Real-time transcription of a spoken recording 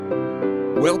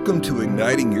Welcome to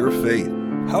Igniting Your Faith.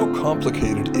 How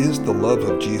complicated is the love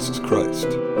of Jesus Christ?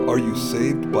 Are you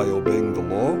saved by obeying the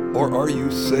law, or are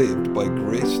you saved by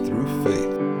grace through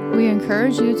faith? We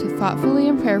encourage you to thoughtfully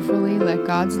and prayerfully let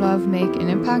God's love make an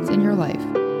impact in your life.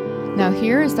 Now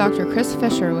here is Dr. Chris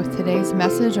Fisher with today's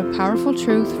message of powerful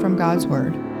truth from God's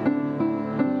Word.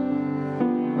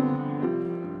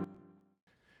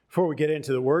 Before we get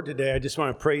into the Word today, I just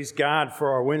want to praise God for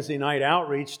our Wednesday night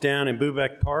outreach down in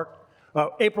Bubeck Park.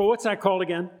 April, what's that called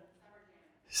again?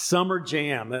 Summer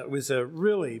Jam. That was a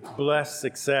really blessed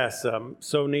success.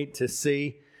 So neat to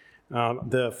see.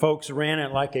 The folks ran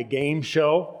it like a game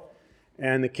show,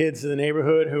 and the kids in the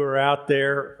neighborhood who were out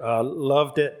there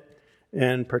loved it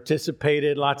and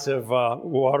participated. Lots of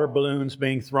water balloons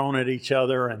being thrown at each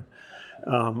other and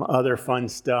other fun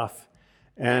stuff.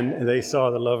 And they saw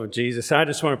the love of Jesus. I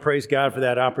just want to praise God for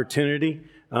that opportunity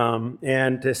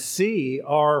and to see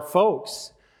our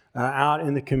folks out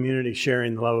in the community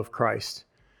sharing the love of Christ.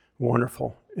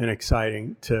 Wonderful and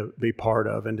exciting to be part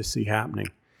of and to see happening.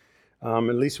 At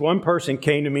least one person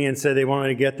came to me and said they wanted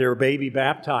to get their baby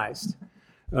baptized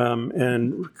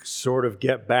and sort of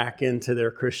get back into their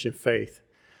Christian faith.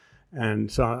 And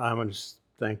so I want to just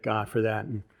thank God for that.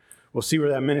 And we'll see where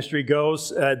that ministry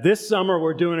goes. This summer,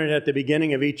 we're doing it at the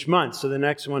beginning of each month. So the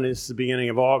next one is the beginning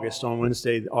of August, on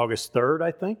Wednesday, August 3rd,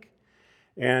 I think.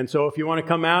 And so if you want to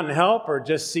come out and help or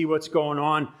just see what's going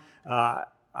on,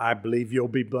 I believe you'll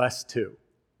be blessed too.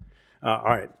 All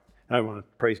right. I want to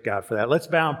praise God for that. Let's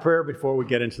bow in prayer before we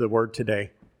get into the Word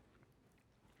today.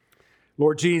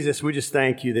 Lord Jesus, we just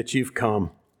thank you that you've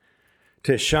come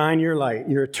to shine your light,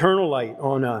 your eternal light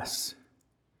on us,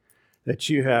 that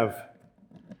you have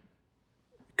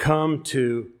come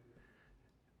to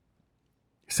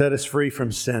set us free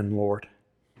from sin, Lord,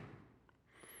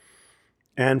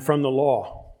 and from the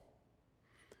law,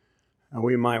 and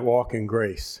we might walk in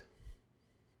grace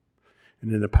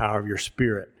and in the power of your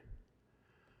Spirit,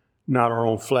 not our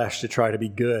own flesh to try to be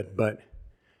good, but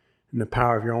in the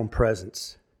power of your own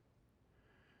presence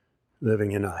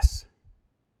living in us.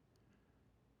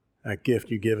 That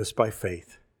gift you give us by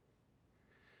faith.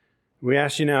 We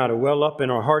ask you now to well up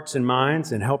in our hearts and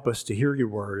minds and help us to hear your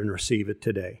word and receive it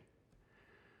today.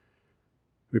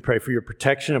 We pray for your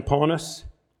protection upon us.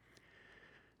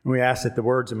 We ask that the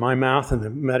words of my mouth and the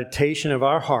meditation of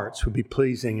our hearts would be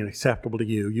pleasing and acceptable to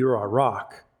you. You're our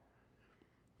rock.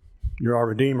 You're our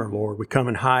Redeemer, Lord. We come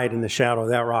and hide in the shadow of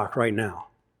that rock right now.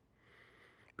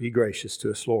 Be gracious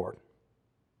to us, Lord.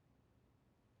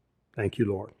 Thank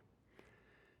you, Lord.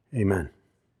 Amen.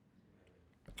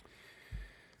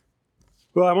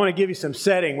 Well, I want to give you some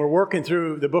setting. We're working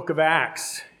through the book of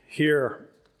Acts here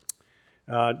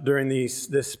during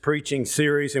this preaching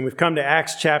series, and we've come to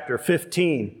Acts chapter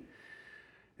 15.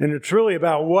 And it's really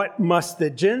about what must the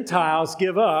Gentiles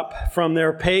give up from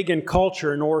their pagan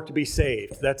culture in order to be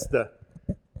saved. That's the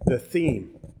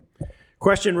theme.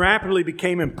 Question rapidly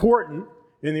became important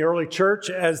in the early church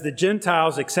as the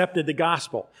Gentiles accepted the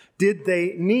gospel. Did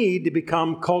they need to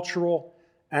become cultural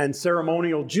and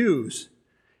ceremonial Jews,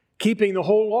 keeping the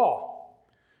whole law?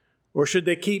 Or should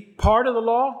they keep part of the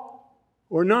law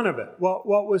or none of it? What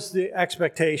was the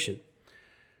expectation?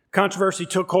 Controversy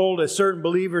took hold as certain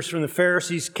believers from the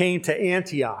Pharisees came to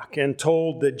Antioch and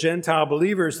told the Gentile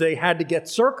believers they had to get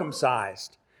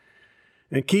circumcised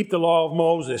and keep the law of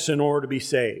Moses in order to be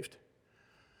saved.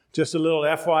 Just a little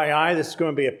FYI, this is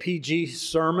going to be a PG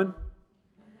sermon,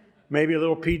 maybe a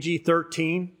little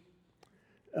PG-13.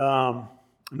 I'm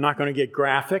not going to get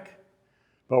graphic,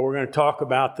 but we're going to talk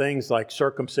about things like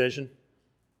circumcision.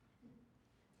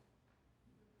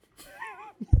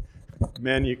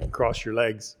 Men, you can cross your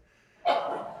legs.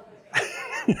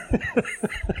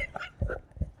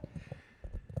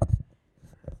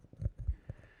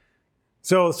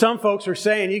 So some folks are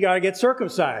saying you got to get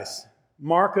circumcised.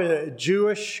 Mark a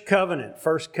Jewish covenant,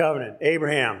 first covenant,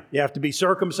 Abraham. You have to be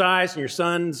circumcised, and your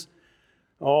sons,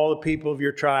 all the people of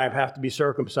your tribe, have to be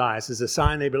circumcised as a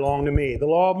sign they belong to me. The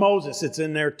law of Moses, it's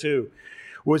in there too.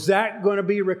 Was that going to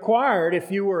be required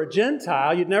if you were a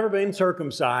Gentile, you'd never been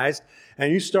circumcised,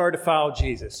 and you started to follow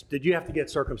Jesus? Did you have to get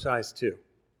circumcised too?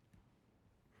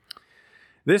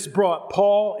 This brought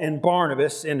Paul and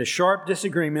Barnabas into sharp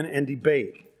disagreement and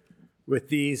debate with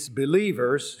these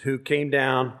believers who came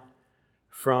down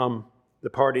from the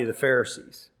party of the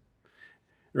Pharisees.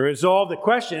 They resolved the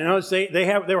question. You notice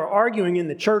they were arguing in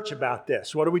the church about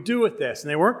this. What do we do with this?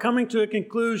 And they weren't coming to a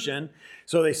conclusion,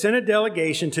 so they sent a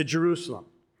delegation to Jerusalem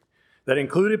that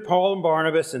included Paul and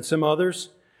Barnabas and some others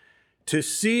to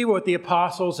see what the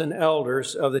apostles and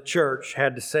elders of the church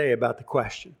had to say about the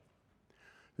question.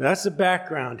 That's the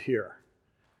background here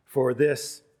for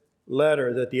this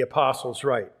letter that the apostles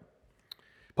write.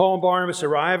 Paul and Barnabas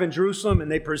arrive in Jerusalem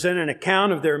and they present an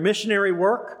account of their missionary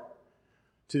work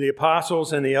to the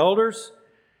apostles and the elders.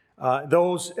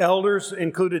 Those elders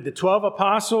included the 12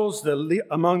 apostles,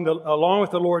 along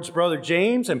with the Lord's brother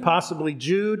James and possibly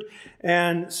Jude,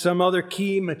 and some other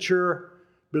key mature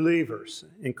believers,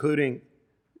 including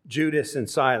Judas and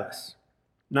Silas.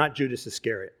 Not Judas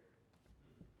Iscariot.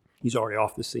 He's already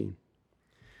off the scene.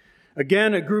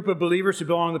 Again, a group of believers who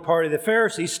belonged to the party of the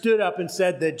Pharisees stood up and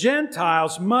said the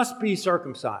Gentiles must be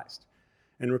circumcised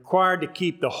and required to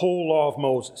keep the whole law of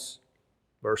Moses.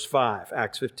 Verse 5,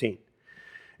 Acts 15.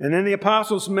 And then the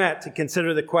apostles met to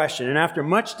consider the question. And after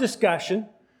much discussion,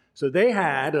 so they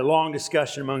had a long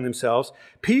discussion among themselves,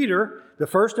 Peter, the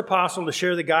first apostle to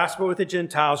share the gospel with the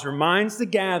Gentiles, reminds the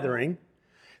gathering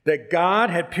that God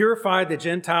had purified the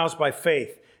Gentiles by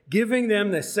faith, giving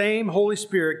them the same Holy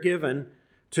Spirit given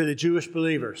to the Jewish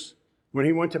believers when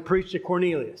he went to preach to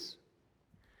Cornelius.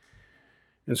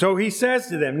 And so he says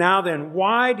to them, now then,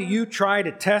 why do you try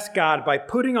to test God by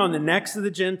putting on the necks of the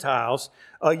Gentiles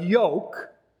a yoke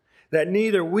that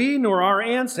neither we nor our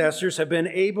ancestors have been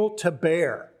able to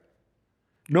bear?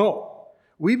 No,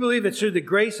 we believe it's through the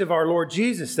grace of our Lord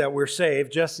Jesus that we're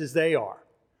saved, just as they are.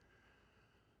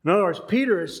 In other words,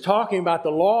 Peter is talking about the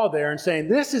law there and saying,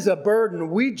 this is a burden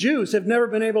we Jews have never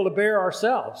been able to bear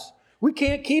ourselves. We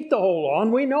can't keep the whole law,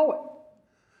 and we know it.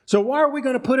 So why are we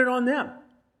going to put it on them?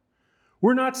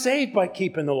 We're not saved by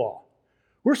keeping the law.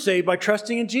 We're saved by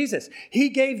trusting in Jesus. He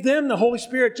gave them the Holy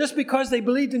Spirit just because they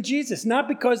believed in Jesus, not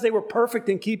because they were perfect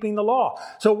in keeping the law.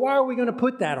 So why are we going to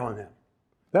put that on them?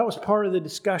 That was part of the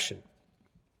discussion.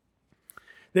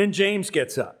 Then James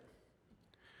gets up.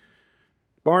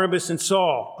 Barnabas and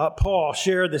Paul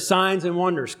share the signs and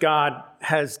wonders God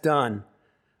has done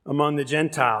among the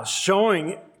Gentiles,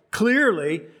 showing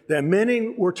clearly that many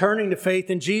were turning to faith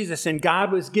in Jesus and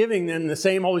God was giving them the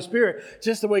same Holy Spirit,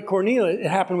 just the way it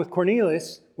happened with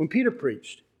Cornelius when Peter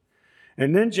preached.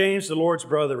 And then James, the Lord's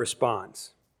brother,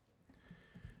 responds.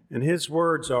 And his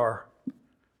words are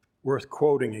worth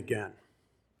quoting again.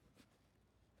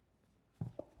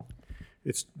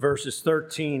 It's verses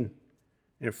 13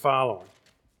 and following.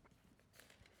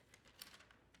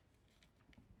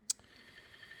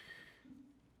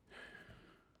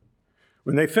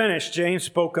 When they finished, James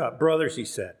spoke up. Brothers, he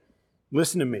said,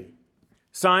 listen to me.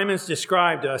 Simon's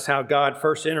described to us how God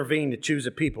first intervened to choose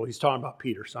a people. He's talking about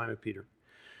Peter, Simon Peter.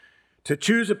 To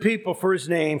choose a people for his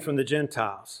name from the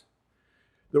Gentiles.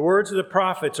 The words of the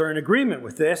prophets are in agreement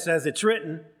with this, as it's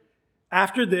written,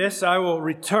 after this I will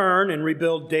return and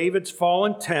rebuild David's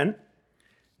fallen tent,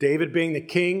 David being the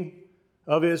king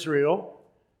of Israel,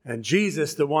 and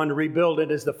Jesus the one to rebuild it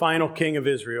as the final king of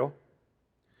Israel.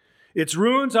 Its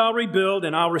ruins I'll rebuild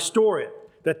and I'll restore it,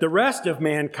 that the rest of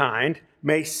mankind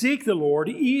may seek the Lord,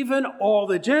 even all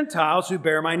the Gentiles who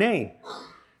bear my name.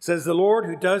 Says the Lord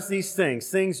who does these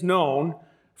things known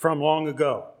from long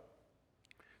ago.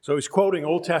 So he's quoting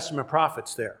Old Testament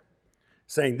prophets there,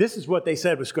 saying this is what they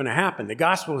said was going to happen. The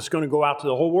gospel is going to go out to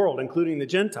the whole world, including the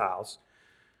Gentiles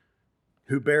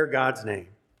who bear God's name.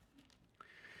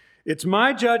 It's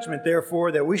my judgment,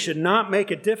 therefore, that we should not make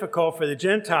it difficult for the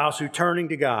Gentiles who are turning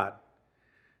to God.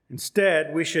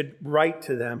 Instead, we should write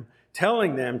to them,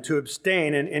 telling them to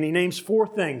abstain. And he names 4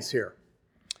 things here.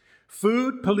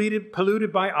 Food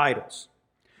polluted by idols,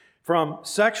 from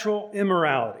sexual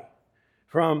immorality,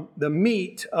 from the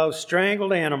meat of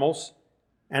strangled animals,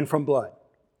 and from blood.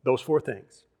 Those 4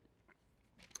 things.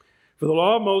 For the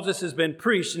law of Moses has been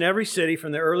preached in every city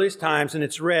from the earliest times, and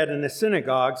it's read in the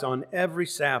synagogues on every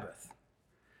Sabbath.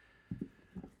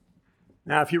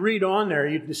 Now, if you read on there,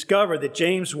 you discover that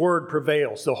James' word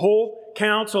prevails. The whole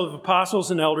council of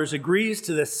apostles and elders agrees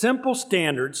to these simple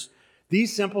standards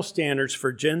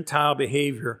for Gentile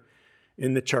behavior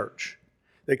in the church.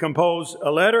 They compose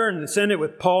a letter and send it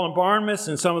with Paul and Barnabas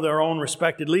and some of their own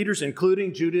respected leaders,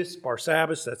 including Judas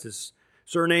Barsabbas, that's his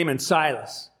surname, and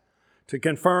Silas, to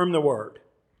confirm the word.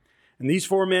 And these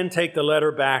 4 men take the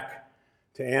letter back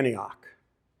to Antioch.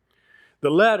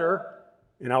 The letter,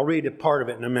 and I'll read a part of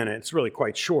it in a minute. It's really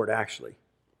quite short, actually.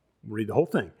 We'll read the whole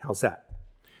thing. How's that?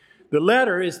 The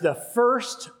letter is the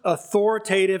first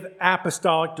authoritative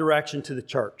apostolic direction to the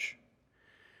church.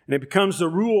 And it becomes the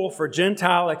rule for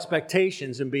Gentile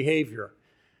expectations and behavior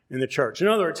in the church. In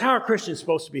other words, how are Christians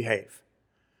supposed to behave?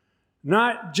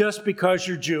 Not just because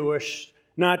you're Jewish,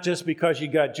 not just because you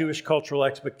got Jewish cultural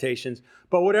expectations,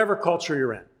 but whatever culture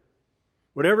you're in.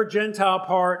 Whatever Gentile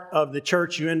part of the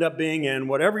church you end up being in,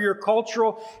 whatever your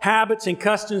cultural habits and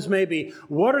customs may be,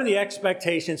 what are the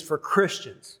expectations for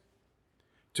Christians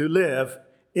to live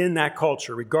in that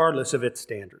culture, regardless of its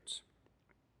standards?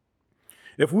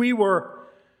 If we were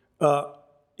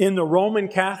in the Roman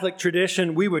Catholic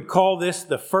tradition, we would call this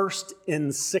the first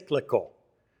encyclical.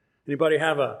 Anybody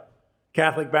have a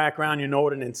Catholic background? You know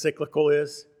what an encyclical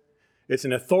is? It's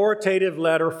an authoritative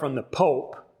letter from the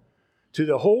Pope to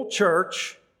the whole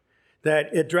church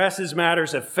that addresses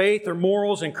matters of faith or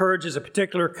morals, encourages a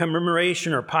particular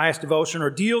commemoration or pious devotion, or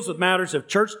deals with matters of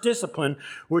church discipline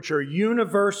which are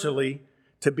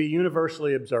to be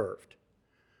universally observed.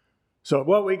 So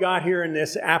what we got here in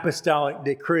this apostolic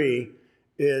decree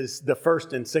is the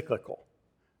first encyclical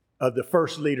of the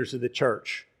first leaders of the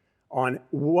church on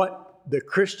what the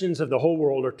Christians of the whole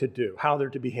world are to do, how they're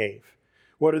to behave,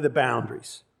 what are the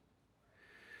boundaries.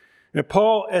 Now,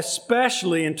 Paul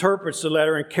especially interprets the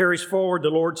letter and carries forward the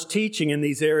Lord's teaching in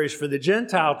these areas for the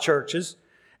Gentile churches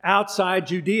outside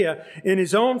Judea in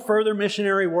his own further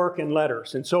missionary work and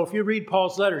letters. And so if you read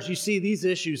Paul's letters, you see these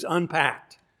issues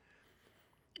unpacked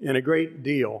in a great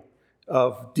deal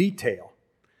of detail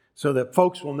so that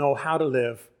folks will know how to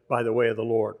live by the way of the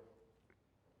Lord.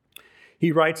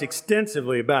 He writes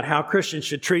extensively about how Christians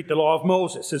should treat the law of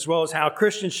Moses, as well as how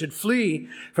Christians should flee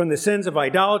from the sins of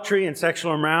idolatry and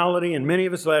sexual immorality in many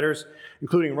of his letters,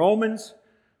 including Romans,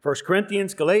 1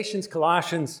 Corinthians, Galatians,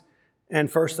 Colossians,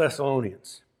 and 1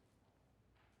 Thessalonians.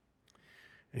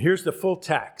 And here's the full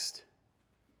text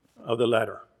of the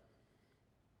letter.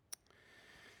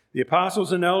 The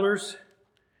apostles and elders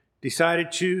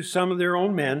decided to choose some of their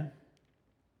own men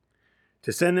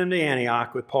to send them to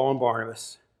Antioch with Paul and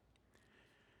Barnabas.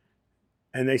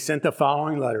 And they sent the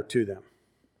following letter to them.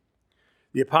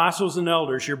 The apostles and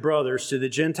elders, your brothers, to the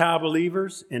Gentile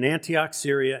believers in Antioch,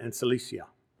 Syria, and Cilicia.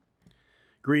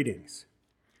 Greetings.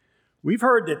 We've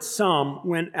heard that some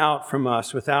went out from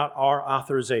us without our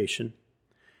authorization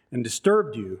and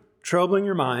disturbed you, troubling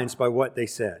your minds by what they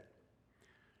said.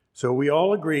 So we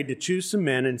all agreed to choose some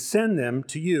men and send them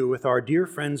to you with our dear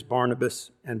friends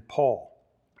Barnabas and Paul.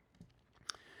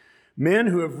 Men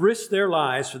who have risked their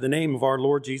lives for the name of our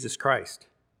Lord Jesus Christ.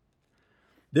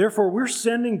 Therefore, we're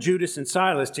sending Judas and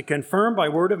Silas to confirm by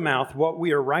word of mouth what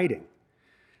we are writing.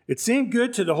 It seemed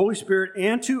good to the Holy Spirit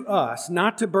and to us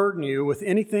not to burden you with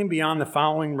anything beyond the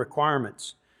following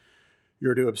requirements.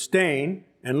 You're to abstain,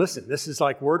 and listen, this is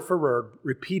like word for word,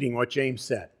 repeating what James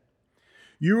said.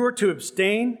 You are to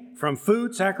abstain from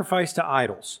food sacrificed to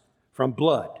idols, from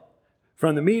blood,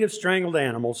 from the meat of strangled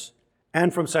animals,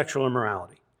 and from sexual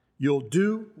immorality. You'll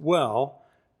do well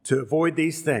to avoid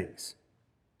these things.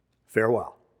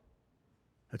 Farewell.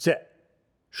 That's it.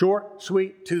 Short,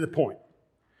 sweet, to the point.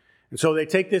 And so they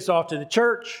take this off to the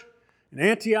church in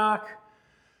Antioch.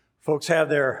 Folks have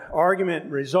their argument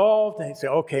resolved. They say,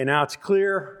 okay, now it's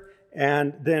clear.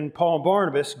 And then Paul and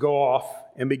Barnabas go off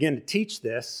and begin to teach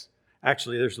this.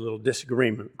 Actually, there's a little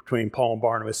disagreement between Paul and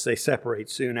Barnabas. They separate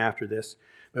soon after this.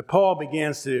 But Paul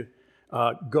begins to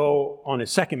go on his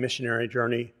second missionary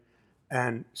journey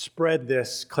and spread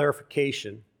this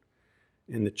clarification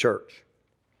in the church.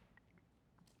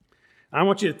 I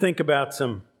want you to think about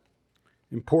some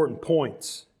important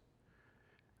points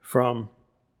from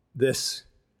this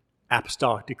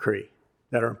apostolic decree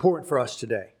that are important for us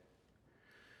today.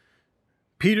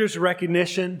 Peter's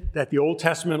recognition that the Old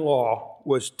Testament law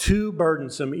was too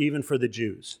burdensome even for the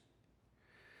Jews.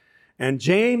 And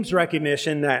James'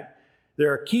 recognition that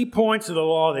there are key points of the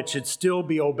law that should still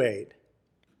be obeyed.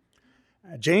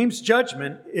 James'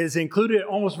 judgment is included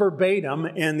almost verbatim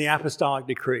in the apostolic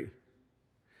decree.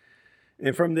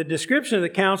 And from the description of the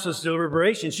council's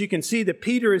deliberations, you can see that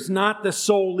Peter is not the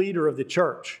sole leader of the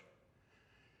church.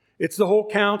 It's the whole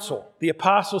council, the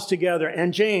apostles together,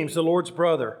 and James, the Lord's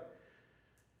brother,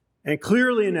 and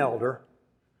clearly an elder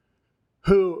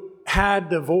who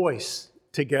had the voice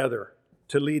together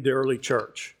to lead the early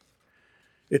church.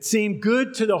 It seemed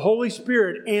good to the Holy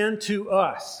Spirit and to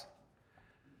us.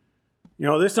 You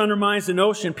know, this undermines the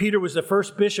notion Peter was the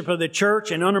first bishop of the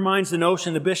church and undermines the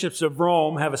notion the bishops of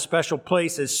Rome have a special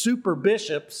place as super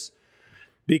bishops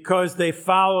because they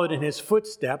followed in his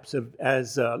footsteps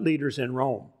as leaders in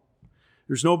Rome.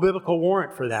 There's no biblical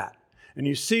warrant for that. And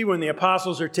you see when the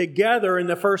apostles are together in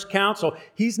the first council,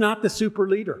 he's not the super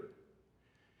leader.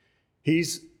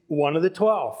 He's one of the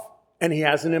 12, and he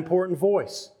has an important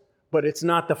voice, but it's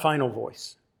not the final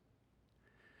voice.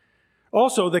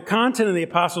 Also, the content of the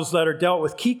apostles' letter dealt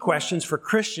with key questions for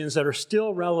Christians that are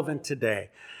still relevant today.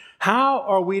 How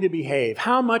are we to behave?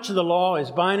 How much of the law is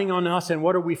binding on us, and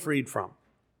what are we freed from?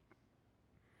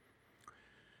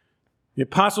 The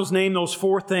apostles named those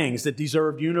 4 things that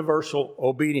deserved universal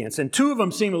obedience. And 2 of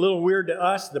them seem a little weird to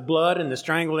us, the blood and the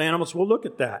strangled animals. We'll look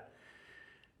at that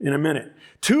in a minute.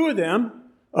 2 of them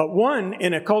One,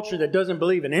 in a culture that doesn't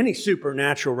believe in any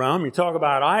supernatural realm, you talk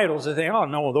about idols, they think, oh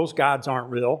no, those gods aren't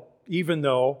real, even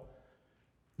though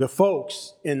the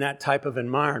folks in that type of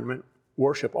environment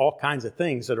worship all kinds of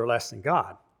things that are less than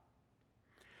God.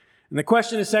 And the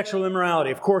question is sexual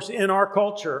immorality. Of course, in our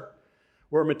culture,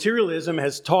 where materialism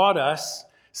has taught us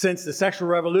since the sexual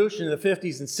revolution in the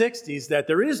 50s and 60s that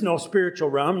there is no spiritual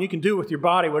realm, you can do with your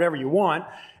body whatever you want,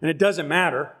 and it doesn't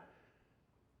matter,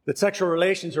 that sexual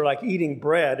relations are like eating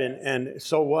bread, and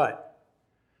so what?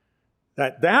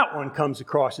 That one comes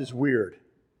across as weird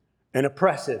and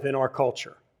oppressive in our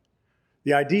culture.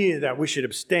 The idea that we should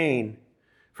abstain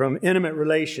from intimate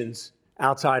relations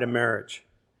outside of marriage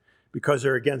because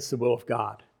they're against the will of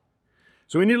God.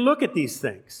 So we need to look at these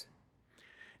things.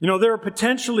 You know, there are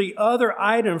potentially other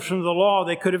items from the law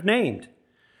they could have named.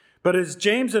 But as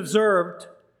James observed,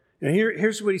 and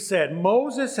here's what he said,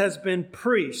 Moses has been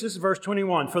preached. This is verse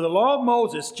 21. For the law of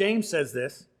Moses, James says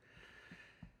this,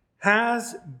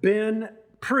 has been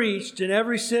preached in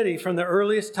every city from the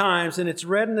earliest times, and it's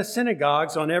read in the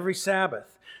synagogues on every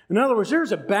Sabbath. In other words,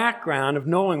 there's a background of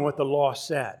knowing what the law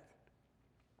said.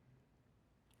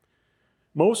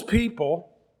 Most people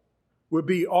would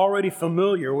be already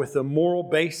familiar with the moral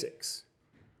basics.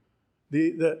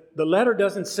 The letter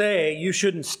doesn't say you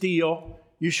shouldn't steal,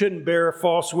 you shouldn't bear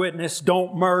false witness,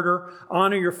 don't murder,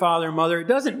 honor your father and mother. It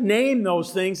doesn't name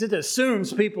those things. It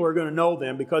assumes people are going to know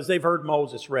them because they've heard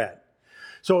Moses read.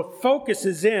 So it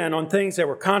focuses in on things that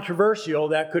were controversial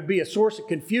that could be a source of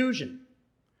confusion.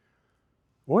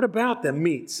 What about the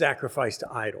meat sacrificed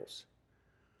to idols?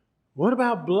 What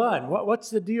about blood? What's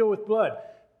the deal with blood?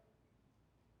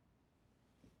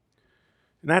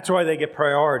 And that's why they get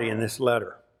priority in this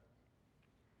letter.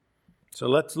 So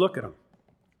let's look at them.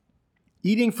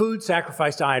 Eating food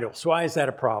sacrificed to idols. Why is that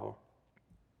a problem?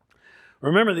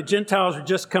 Remember, the Gentiles were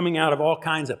just coming out of all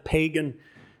kinds of pagan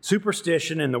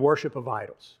superstition and the worship of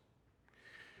idols.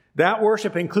 That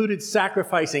worship included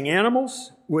sacrificing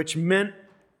animals, which meant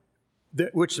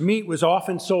which meat was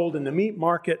often sold in the meat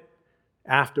market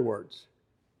afterwards.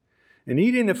 And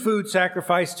eating the food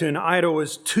sacrificed to an idol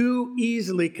was too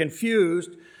easily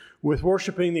confused with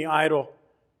worshiping the idol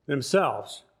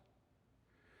themselves.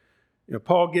 You know,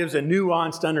 Paul gives a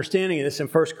nuanced understanding of this in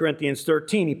 1 Corinthians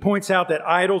 13. He points out that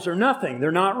idols are nothing.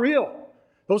 They're not real.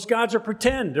 Those gods are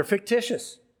pretend. They're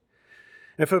fictitious.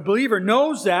 If a believer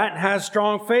knows that and has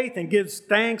strong faith and gives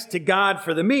thanks to God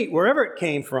for the meat, wherever it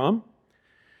came from,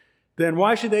 then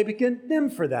why should they be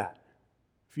condemned for that?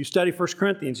 If you study 1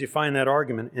 Corinthians, you find that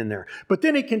argument in there. But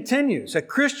then he continues, a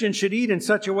Christian should eat in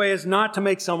such a way as not to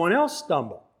make someone else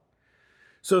stumble.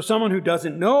 So someone who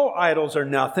doesn't know idols are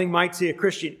nothing might see a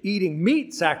Christian eating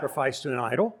meat sacrificed to an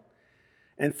idol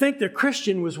and think the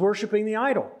Christian was worshiping the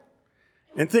idol.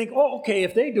 And think, oh, okay,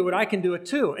 if they do it, I can do it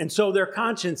too. And so their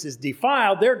conscience is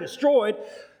defiled, they're destroyed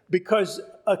because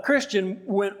a Christian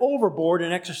went overboard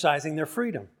in exercising their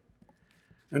freedom.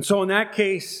 And so in that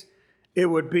case, it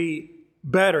would be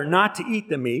better not to eat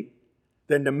the meat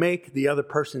than to make the other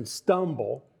person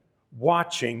stumble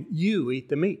watching you eat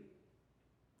the meat.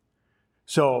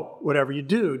 So whatever you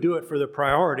do, do it for the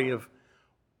priority of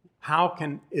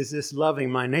is this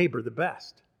loving my neighbor the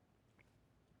best?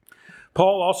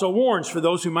 Paul also warns for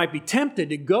those who might be tempted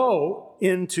to go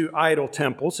into idol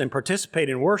temples and participate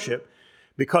in worship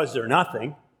because they're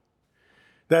nothing,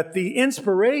 that the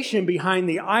inspiration behind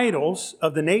the idols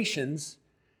of the nations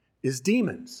is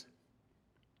demons.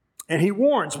 And he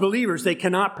warns believers they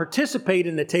cannot participate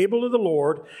in the table of the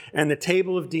Lord and the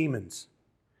table of demons.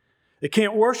 They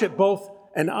can't worship both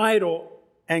an idol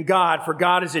and God, for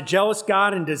God is a jealous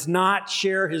God and does not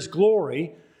share his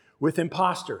glory with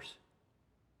impostors.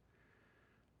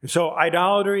 And so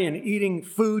idolatry and eating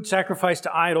food sacrificed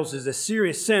to idols is a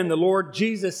serious sin the Lord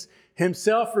Jesus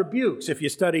himself rebukes. If you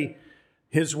study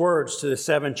his words to the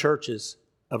 7 churches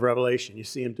of Revelation, you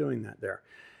see him doing that there.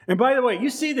 And by the way,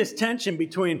 you see this tension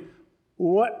between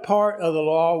what part of the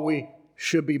law we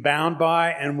should be bound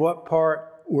by and what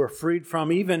part we're freed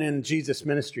from, even in Jesus'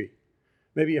 ministry.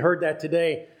 Maybe you heard that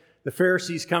today. The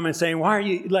Pharisees come and saying, why are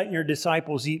you letting your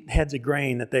disciples eat heads of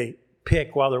grain that they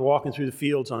pick while they're walking through the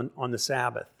fields on the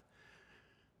Sabbath?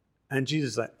 And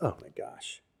Jesus is like, oh my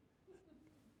gosh,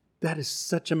 that is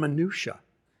such a minutia.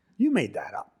 You made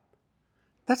that up.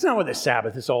 That's not what the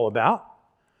Sabbath is all about.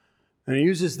 And he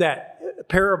uses that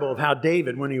parable of how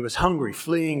David, when he was hungry,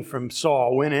 fleeing from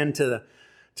Saul, went into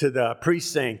the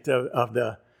precinct of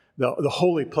the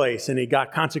holy place, and he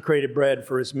got consecrated bread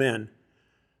for his men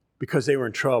because they were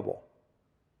in trouble.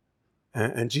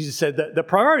 And Jesus said that the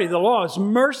priority of the law is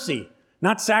mercy,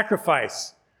 not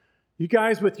sacrifice. You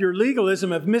guys with your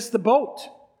legalism have missed the boat.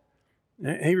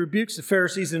 He rebukes the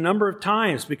Pharisees a number of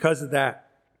times because of that.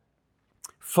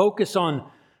 Focus on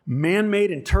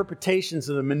man-made interpretations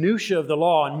of the minutiae of the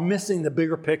law and missing the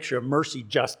bigger picture of mercy,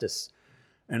 justice,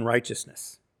 and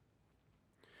righteousness.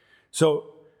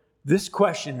 So this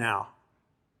question now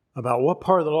about what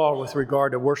part of the law with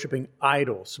regard to worshiping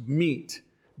idols, meat,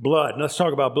 blood. Let's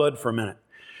talk about blood for a minute.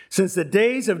 Since the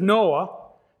days of Noah,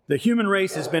 the human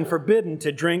race has been forbidden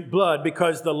to drink blood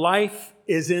because the life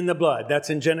is in the blood. That's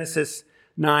in Genesis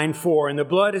 9:4. And the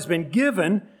blood has been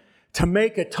given to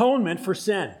make atonement for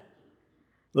sin.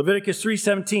 Leviticus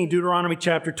 3:17, Deuteronomy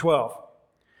chapter 12.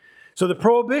 So the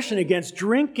prohibition against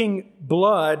drinking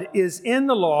blood is in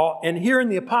the law, and here in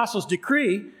the Apostles'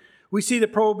 decree, we see the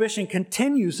prohibition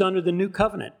continues under the new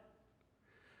covenant.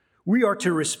 We are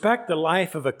to respect the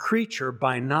life of a creature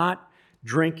by not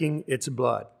drinking its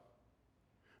blood.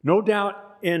 No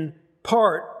doubt in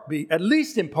part, at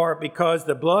least in part, because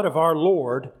the blood of our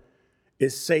Lord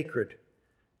is sacred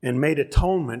and made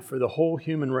atonement for the whole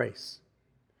human race.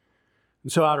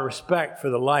 And so out of respect for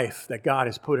the life that God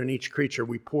has put in each creature,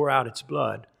 we pour out its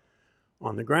blood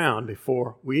on the ground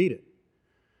before we eat it.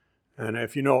 And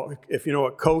if you know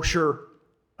what kosher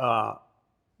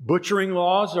butchering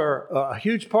laws are, a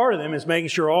huge part of them is making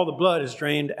sure all the blood is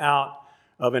drained out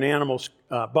of an animal's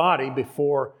body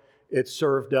before it's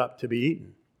served up to be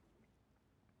eaten.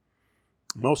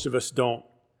 Most of us don't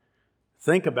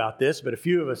think about this, but a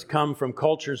few of us come from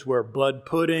cultures where blood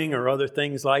pudding or other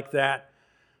things like that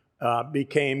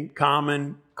became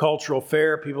common cultural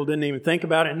fare. People didn't even think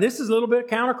about it. And this is a little bit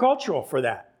countercultural for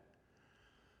that.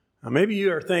 Now, maybe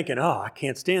you are thinking, I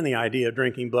can't stand the idea of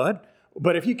drinking blood.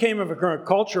 But if you came from a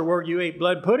culture where you ate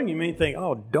blood pudding, you may think,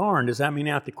 darn, does that mean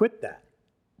I have to quit that?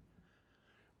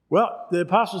 Well, the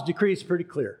Apostles' decree is pretty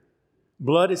clear.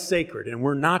 Blood is sacred, and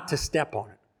we're not to step on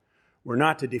it. We're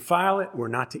not to defile it. We're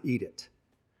not to eat it.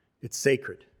 It's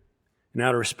sacred. And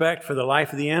out of respect for the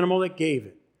life of the animal that gave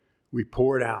it, we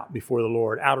pour it out before the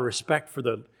Lord, out of respect for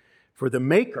the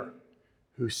Maker,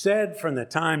 who said from the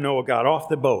time Noah got off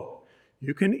the boat,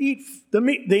 you can eat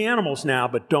the animals now,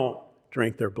 but don't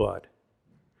drink their blood.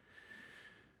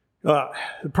 The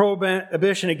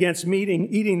prohibition against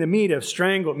eating the meat of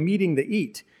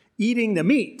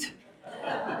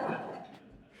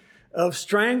of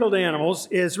strangled animals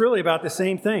is really about the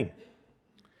same thing.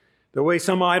 The way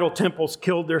some idol temples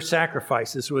killed their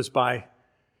sacrifices was by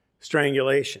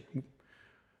strangulation,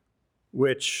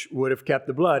 which would have kept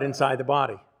the blood inside the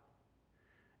body.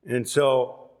 And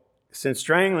so, since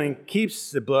strangling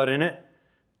keeps the blood in it,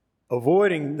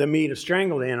 avoiding the meat of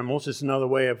strangled animals is another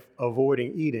way of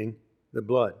avoiding eating the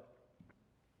blood.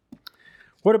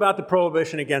 What about the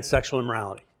prohibition against sexual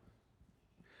immorality?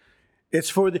 It's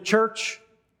for the church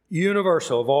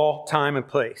universal of all time and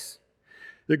place.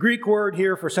 The Greek word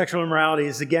here for sexual immorality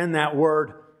is again that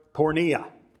word porneia,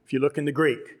 if you look in the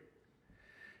Greek.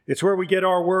 It's where we get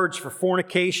our words for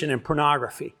fornication and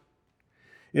pornography.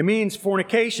 It means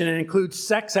fornication and includes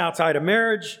sex outside of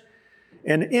marriage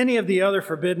and any of the other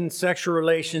forbidden sexual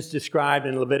relations described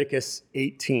in Leviticus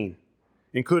 18,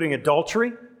 including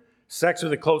adultery, sex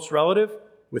with a close relative,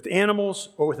 with animals,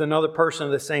 or with another person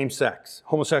of the same sex,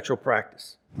 homosexual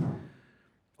practice.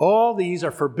 All these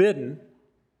are forbidden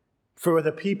for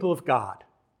the people of God,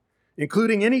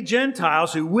 including any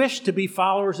Gentiles who wish to be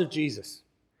followers of Jesus.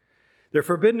 They're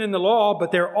forbidden in the law,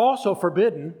 but they're also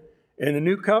forbidden in the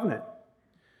new covenant.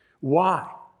 Why?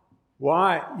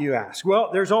 Why, you ask? Well,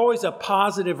 there's always a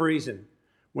positive reason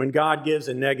when God gives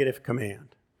a negative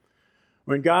command.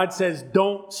 When God says,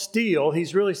 don't steal,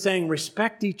 he's really saying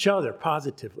respect each other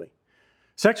positively.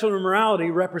 Sexual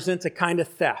immorality represents a kind of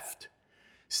theft.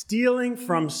 Stealing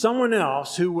from someone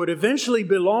else who would eventually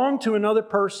belong to another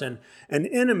person, an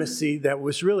intimacy that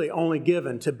was really only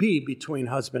given to be between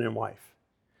husband and wife.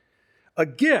 A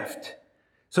gift.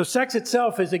 So sex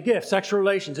itself is a gift. Sexual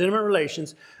relations, intimate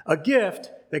relations, a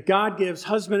gift that God gives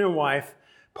husband and wife,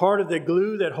 part of the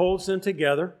glue that holds them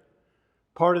together,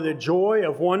 part of the joy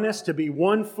of oneness. To be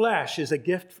one flesh is a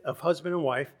gift of husband and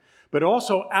wife, but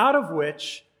also out of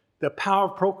which the power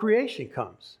of procreation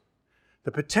comes.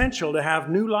 The potential to have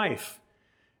new life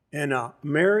in a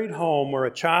married home where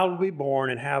a child will be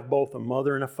born and have both a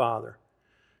mother and a father.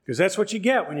 Because that's what you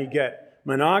get when you get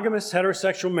monogamous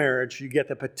heterosexual marriage. You get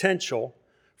the potential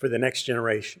for the next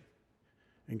generation.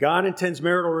 And God intends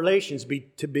marital relations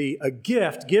to be a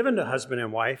gift given to husband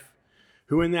and wife,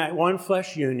 who in that one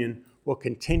flesh union will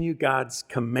continue God's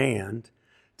command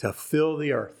to fill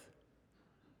the earth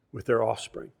with their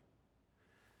offspring.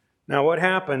 Now, what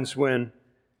happens when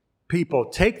people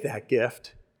take that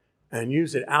gift and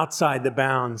use it outside the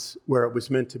bounds where it was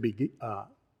meant to be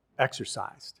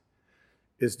exercised?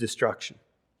 is destruction.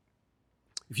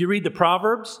 If you read the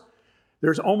Proverbs,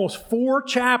 there's almost 4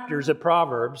 chapters of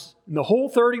Proverbs in the whole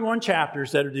 31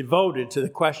 chapters that are devoted to the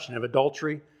question of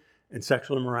adultery and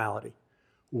sexual immorality,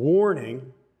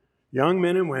 warning young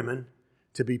men and women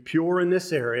to be pure in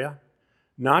this area,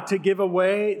 not to give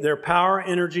away their power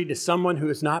and energy to someone who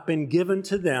has not been given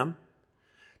to them,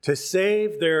 to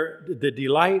save the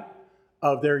delight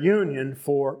of their union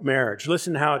for marriage.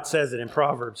 Listen to how it says it in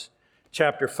Proverbs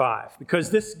chapter 5, because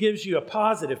this gives you a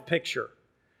positive picture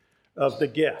of the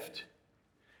gift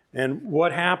and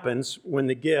what happens when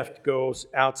the gift goes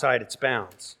outside its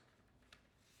bounds.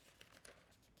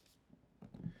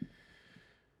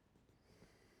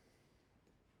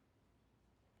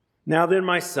 Now then,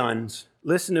 my sons,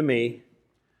 listen to me.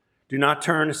 Do not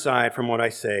turn aside from what I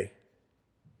say.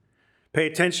 Pay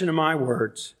attention to my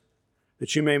words,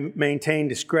 that you may maintain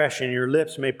discretion and your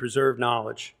lips may preserve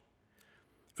knowledge.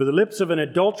 For the lips of an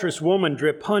adulterous woman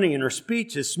drip honey, and her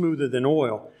speech is smoother than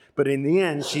oil. But in the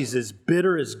end, she's as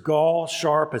bitter as gall,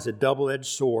 sharp as a double-edged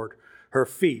sword. Her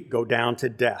feet go down to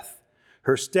death.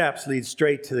 Her steps lead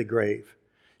straight to the grave.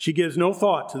 She gives no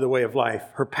thought to the way of life.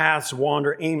 Her paths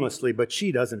wander aimlessly, but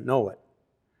she doesn't know it.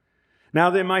 Now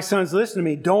then, my sons, listen to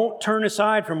me. Don't turn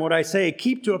aside from what I say.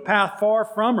 Keep to a path far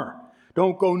from her.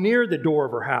 Don't go near the door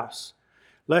of her house,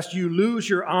 lest you lose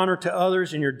your honor to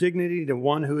others and your dignity to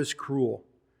one who is cruel.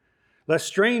 Lest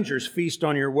strangers feast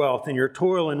on your wealth and your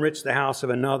toil enrich the house of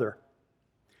another.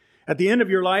 At the end of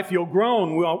your life, you'll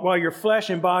groan while your flesh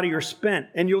and body are spent.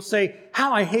 And you'll say,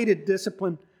 how I hated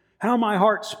discipline, how my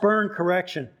heart spurned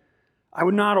correction. I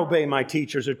would not obey my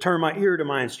teachers or turn my ear to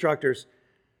my instructors.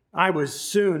 I was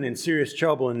soon in serious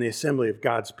trouble in the assembly of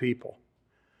God's people.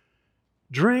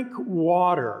 Drink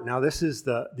water. Now this is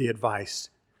the advice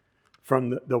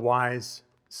from the wise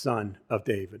son of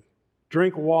David.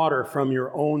 Drink water from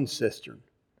your own cistern,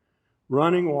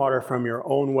 running water from your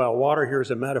own well. Water here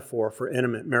is a metaphor for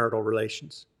intimate marital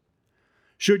relations.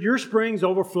 Should your springs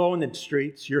overflow in the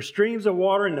streets, your streams of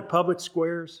water in the public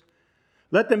squares,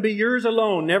 let them be yours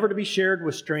alone, never to be shared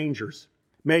with strangers.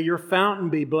 May your fountain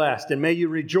be blessed, and may you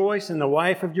rejoice in the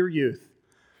wife of your youth.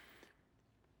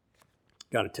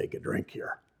 Got to take a drink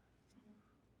here.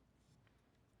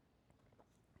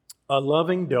 A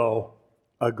loving doe,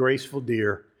 a graceful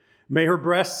deer. May her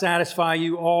breast satisfy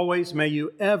you always. May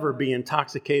you ever be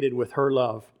intoxicated with her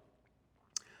love.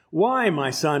 Why,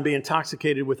 my son, be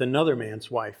intoxicated with another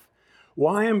man's wife?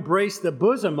 Why embrace the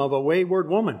bosom of a wayward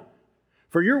woman?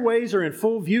 For your ways are in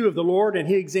full view of the Lord, and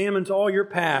he examines all your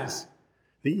paths.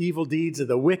 The evil deeds of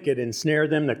the wicked ensnare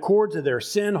them. The cords of their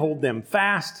sin hold them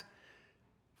fast.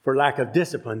 For lack of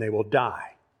discipline, they will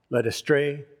die, led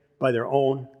astray by their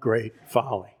own great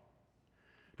folly.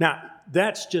 Now,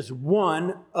 that's just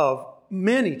one of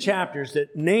many chapters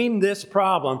that name this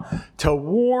problem to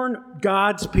warn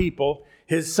God's people,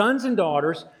 his sons and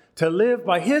daughters, to live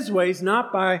by his ways,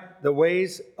 not by the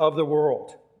ways of the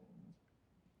world.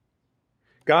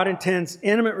 God intends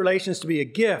intimate relations to be a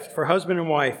gift for husband and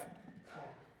wife,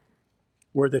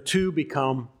 where the two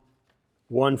become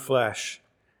one flesh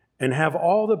and have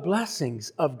all the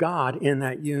blessings of God in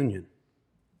that union.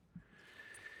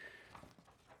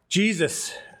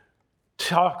 Jesus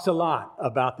talks a lot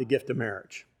about the gift of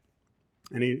marriage.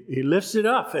 And he lifts it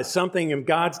up as something in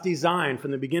God's design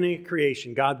from the beginning of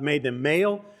creation. God made them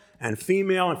male and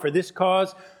female, and for this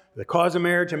cause, the cause of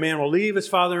marriage, a man will leave his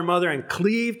father and mother and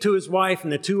cleave to his wife,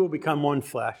 and the two will become one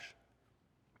flesh.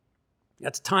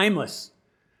 That's timeless,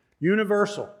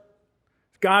 universal.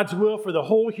 God's will for the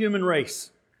whole human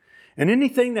race. And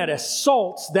anything that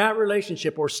assaults that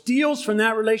relationship or steals from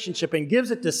that relationship and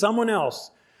gives it to someone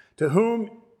else to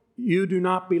whom you do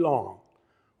not belong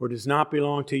or does not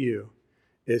belong to you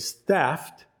is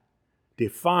theft,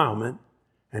 defilement,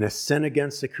 and a sin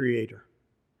against the Creator.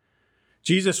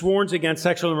 Jesus warns against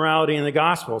sexual immorality in the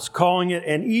Gospels, calling it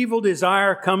an evil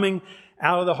desire coming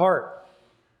out of the heart.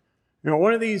 You know,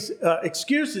 one of these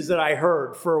excuses that I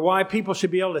heard for why people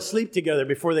should be able to sleep together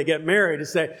before they get married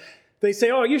is that they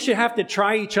say, oh, you should have to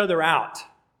try each other out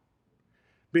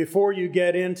before you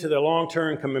get into the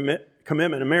long-term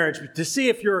commitment of marriage to see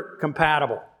if you're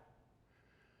compatible.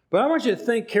 But I want you to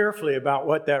think carefully about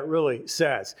what that really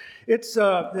says. It's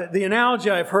the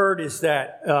analogy I've heard is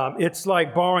that it's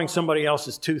like borrowing somebody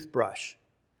else's toothbrush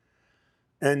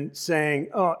and saying,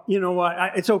 oh, you know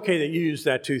what, it's okay that you use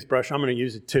that toothbrush, I'm going to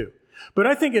use it too. But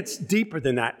I think it's deeper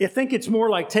than that. I think it's more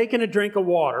like taking a drink of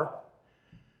water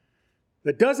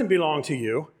that doesn't belong to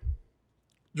you,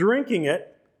 drinking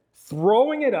it,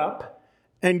 throwing it up,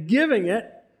 and giving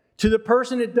it to the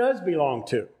person it does belong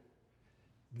to.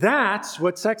 That's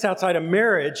what sex outside of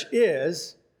marriage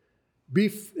is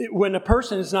when a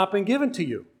person has not been given to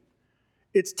you.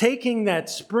 It's taking that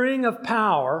spring of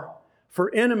power for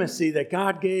intimacy that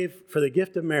God gave for the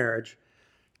gift of marriage,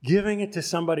 giving it to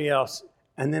somebody else,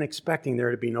 and then expecting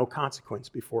there to be no consequence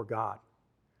before God.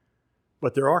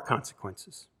 But there are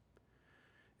consequences.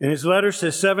 In his letters to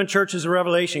the 7 churches of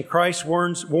Revelation, Christ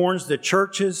warns the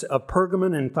churches of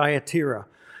Pergamon and Thyatira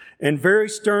in very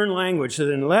stern language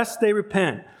that unless they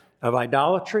repent of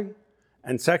idolatry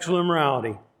and sexual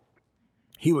immorality,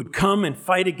 he would come and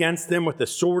fight against them with the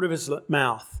sword of his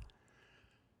mouth.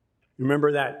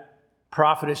 Remember that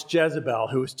prophetess Jezebel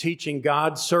who was teaching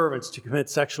God's servants to commit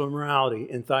sexual immorality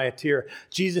in Thyatira.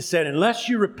 Jesus said, unless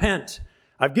you repent,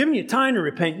 I've given you time to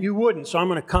repent, you wouldn't, so I'm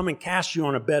going to come and cast you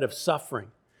on a bed of suffering.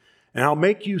 And I'll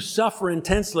make you suffer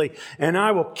intensely, and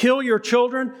I will kill your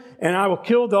children, and I will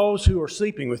kill those who are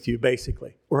sleeping with you,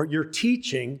 basically, or you're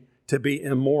teaching to be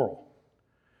immoral.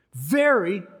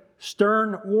 Very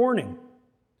stern warning.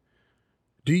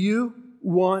 Do you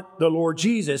want the Lord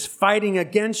Jesus fighting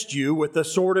against you with the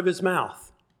sword of his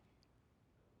mouth?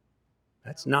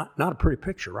 That's not a pretty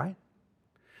picture, right?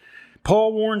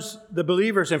 Paul warns the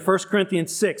believers in 1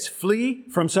 Corinthians 6, flee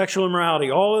from sexual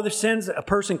immorality. All of the sins a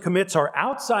person commits are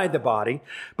outside the body,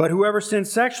 but whoever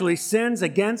sins sexually sins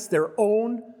against their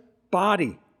own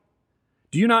body.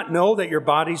 Do you not know that your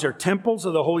bodies are temples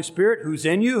of the Holy Spirit who's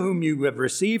in you, whom you have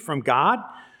received from God?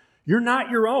 You're not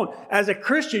your own. As a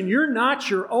Christian, you're not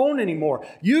your own anymore.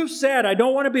 You've said, I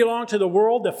don't want to belong to the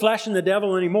world, the flesh, and the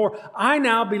devil anymore. I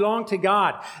now belong to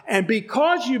God. And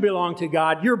because you belong to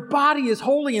God, your body is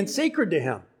holy and sacred to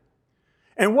him.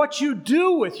 And what you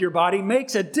do with your body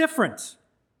makes a difference.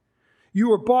 You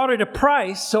were bought at a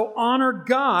price, so honor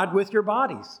God with your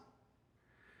bodies.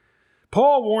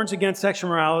 Paul warns against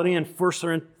sexual immorality in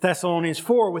 1 Thessalonians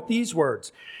 4 with these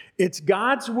words. It's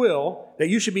God's will that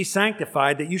you should be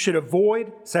sanctified, that you should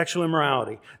avoid sexual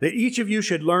immorality, that each of you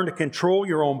should learn to control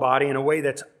your own body in a way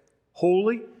that's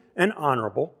holy and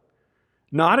honorable,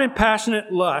 not in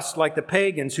passionate lust like the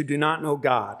pagans who do not know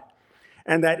God,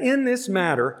 and that in this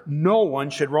matter no one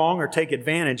should wrong or take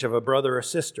advantage of a brother or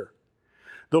sister.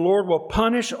 The Lord will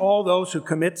punish all those who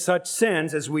commit such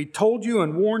sins, as we told you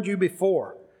and warned you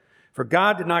before. For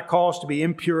God did not call us to be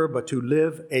impure, but to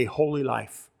live a holy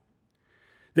life.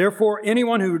 Therefore,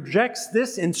 anyone who rejects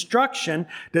this instruction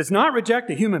does not reject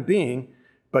a human being,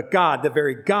 but God, the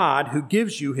very God who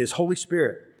gives you his Holy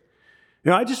Spirit.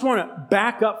 Now, I just want to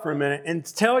back up for a minute and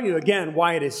tell you again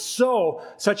why it is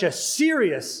such a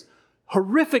serious,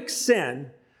 horrific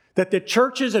sin that the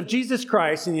churches of Jesus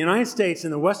Christ in the United States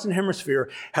and the Western Hemisphere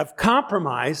have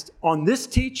compromised on this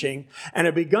teaching and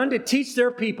have begun to teach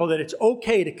their people that it's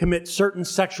okay to commit certain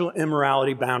sexual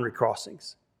immorality boundary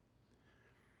crossings.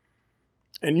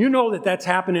 And you know that that's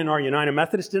happened in our United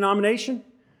Methodist denomination,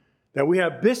 that we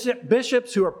have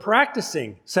bishops who are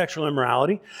practicing sexual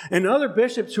immorality and other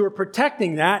bishops who are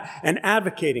protecting that and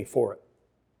advocating for it.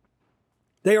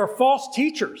 They are false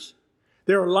teachers.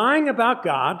 They are lying about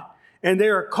God, and they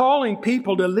are calling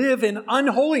people to live in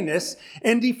unholiness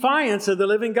and defiance of the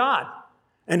living God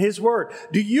and his word.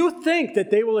 Do you think that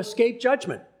they will escape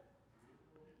judgment?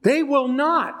 They will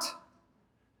not.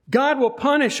 God will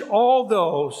punish all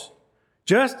those,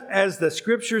 just as the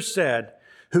scripture said,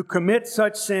 who commit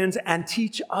such sins and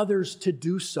teach others to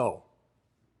do so.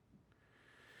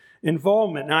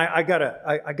 Involvement. Now, I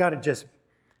gotta just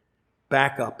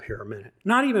back up here a minute.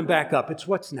 Not even back up. It's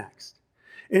what's next.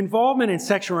 Involvement in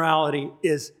sexual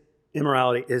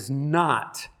immorality is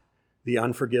not the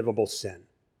unforgivable sin.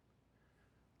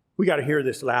 We got to hear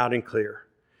this loud and clear.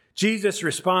 Jesus'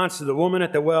 response to the woman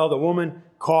at the well, the woman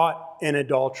caught in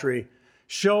adultery,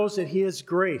 shows that he has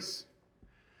grace.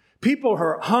 People who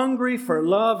are hungry for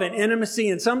love and intimacy,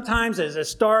 and sometimes as a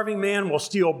starving man will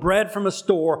steal bread from a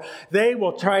store, they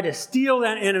will try to steal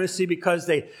that intimacy because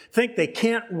they think they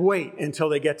can't wait until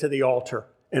they get to the altar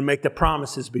and make the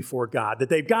promises before God, that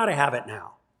they've got to have it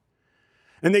now.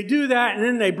 And they do that, and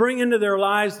then they bring into their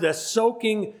lives the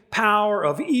soaking power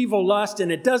of evil lust,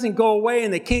 and it doesn't go away,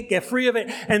 and they can't get free of it,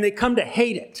 and they come to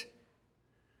hate it.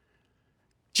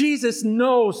 Jesus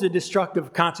knows the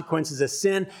destructive consequences of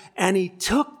sin, and he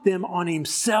took them on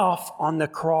himself on the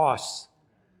cross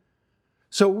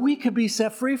so we could be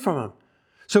set free from them.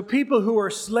 So people who are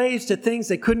slaves to things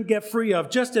they couldn't get free of,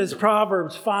 just as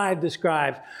Proverbs 5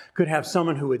 describes, could have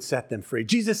someone who would set them free.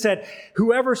 Jesus said,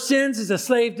 whoever sins is a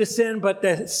slave to sin, but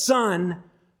the Son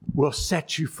will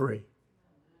set you free.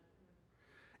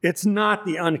 It's not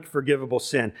the unforgivable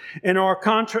sin. In our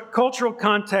cultural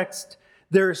context,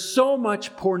 there is so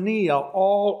much porneia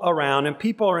all around, and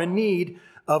people are in need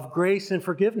of grace and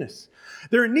forgiveness.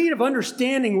 They're in need of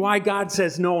understanding why God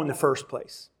says no in the first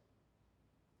place.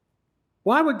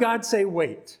 Why would God say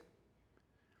wait?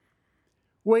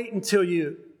 Wait until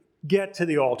you get to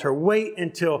the altar. Wait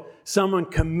until someone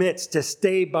commits to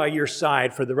stay by your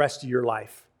side for the rest of your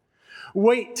life.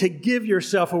 Wait to give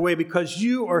yourself away because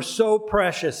you are so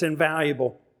precious and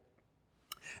valuable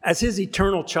as His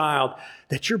eternal child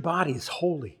that your body is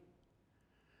holy.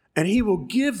 And He will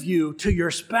give you to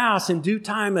your spouse in due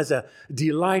time as a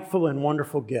delightful and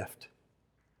wonderful gift.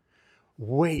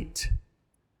 Wait.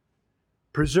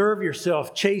 Preserve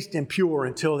yourself chaste and pure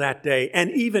until that day.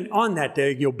 And even on that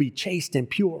day, you'll be chaste and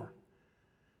pure.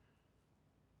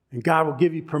 And God will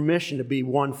give you permission to be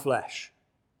one flesh.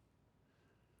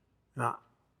 Now,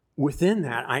 within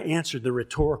that, I answered the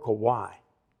rhetorical why.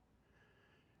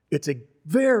 It's a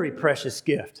very precious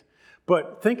gift.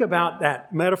 But think about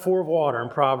that metaphor of water in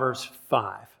Proverbs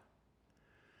 5.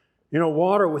 You know,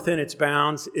 water within its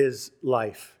bounds is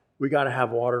life. We got to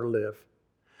have water to live.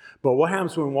 But what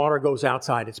happens when water goes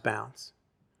outside its bounds?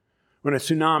 When a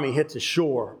tsunami hits a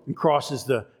shore and crosses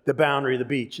the boundary of the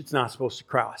beach, it's not supposed to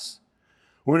cross.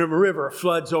 When a river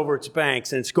floods over its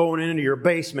banks and it's going into your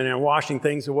basement and washing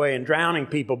things away and drowning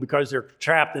people because they're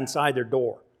trapped inside their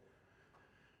door.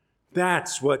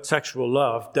 That's what sexual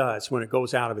love does when it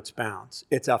goes out of its bounds.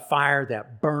 It's a fire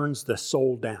that burns the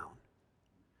soul down.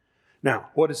 Now,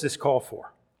 what does this call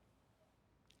for?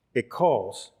 It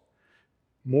calls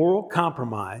moral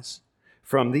compromise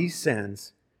from these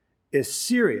sins is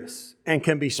serious and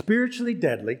can be spiritually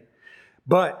deadly,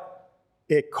 but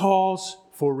it calls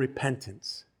for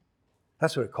repentance.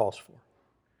 That's what it calls for.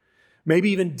 Maybe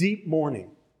even deep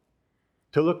mourning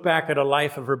to look back at a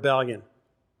life of rebellion.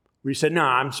 We said, no,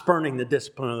 I'm spurning the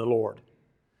discipline of the Lord.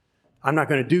 I'm not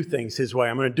going to do things His way.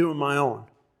 I'm going to do them my own.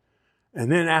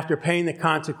 And then after paying the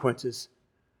consequences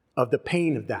of the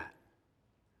pain of that,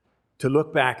 to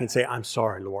look back and say, I'm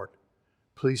sorry, Lord.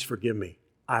 Please forgive me.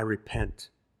 I repent.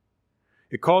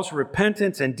 It calls for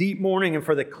repentance and deep mourning and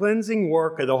for the cleansing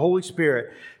work of the Holy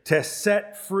Spirit to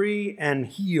set free and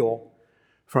heal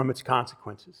from its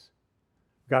consequences.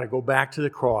 We've got to go back to the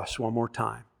cross one more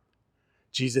time.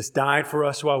 Jesus died for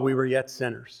us while we were yet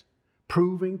sinners,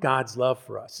 proving God's love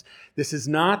for us. This is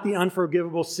not the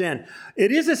unforgivable sin.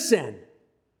 It is a sin. And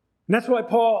that's why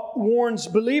Paul warns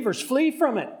believers, flee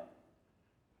from it.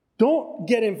 Don't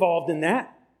get involved in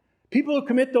that. People who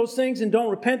commit those things and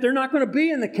don't repent, they're not going to be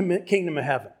in the kingdom of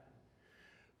heaven.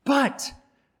 But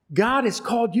God has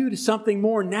called you to something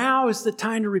more. Now is the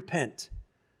time to repent.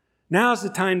 Now is the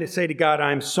time to say to God,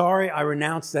 I'm sorry, I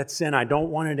renounce that sin. I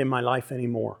don't want it in my life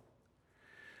anymore.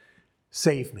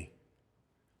 Save me.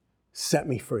 Set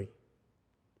me free.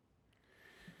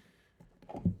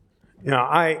 You know,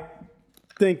 I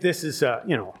think this is,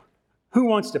 who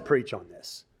wants to preach on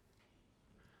this?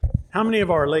 How many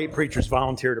of our lay preachers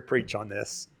volunteer to preach on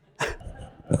this?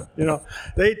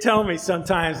 They tell me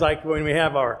sometimes, like when we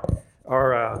have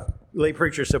our lay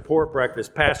preacher support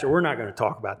breakfast, Pastor, we're not going to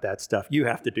talk about that stuff. You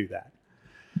have to do that.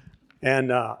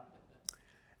 And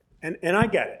I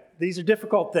get it. These are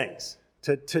difficult things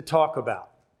to talk about.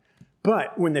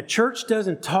 But when the church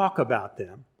doesn't talk about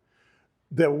them,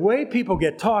 the way people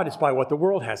get taught is by what the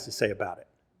world has to say about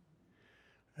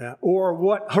it. Or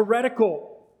what heretical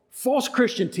false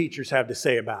Christian teachers have to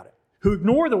say about it, who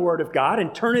ignore the Word of God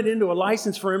and turn it into a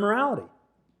license for immorality.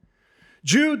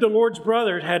 Jude, the Lord's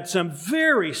brother, had some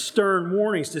very stern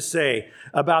warnings to say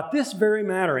about this very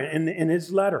matter in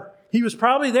his letter. He was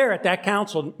probably there at that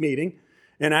council meeting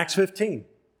in Acts 15.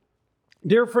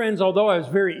 Dear friends, although I was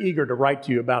very eager to write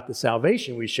to you about the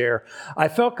salvation we share, I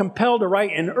felt compelled to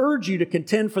write and urge you to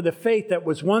contend for the faith that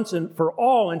was once and for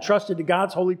all entrusted to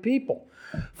God's holy people.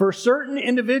 For certain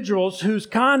individuals whose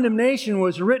condemnation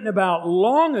was written about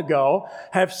long ago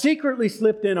have secretly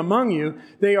slipped in among you.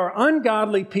 They are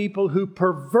ungodly people who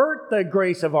pervert the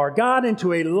grace of our God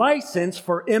into a license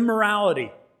for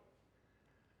immorality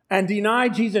and deny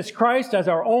Jesus Christ as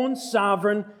our own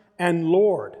sovereign and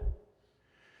Lord.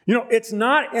 It's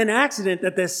not an accident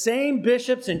that the same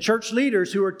bishops and church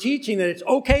leaders who are teaching that it's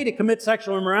okay to commit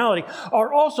sexual immorality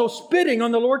are also spitting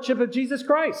on the lordship of Jesus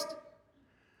Christ.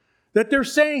 That they're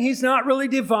saying He's not really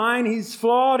divine, He's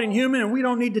flawed and human, and we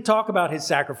don't need to talk about His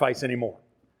sacrifice anymore.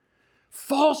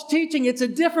 False teaching, it's a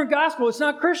different gospel. It's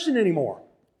not Christian anymore.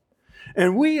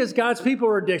 And we as God's people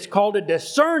are called to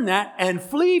discern that and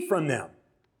flee from them.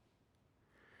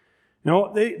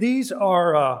 These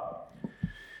are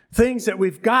things that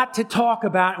we've got to talk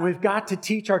about and we've got to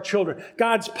teach our children.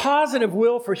 God's positive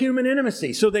will for human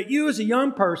intimacy so that you as a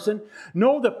young person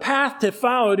know the path to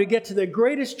follow to get to the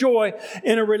greatest joy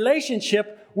in a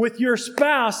relationship with your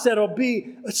spouse that'll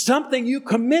be something you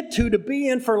commit to be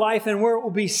in for life, and where it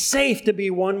will be safe to be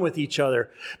one with each other.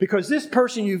 Because this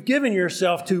person you've given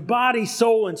yourself to, body,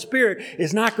 soul, and spirit,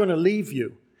 is not going to leave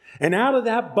you. And out of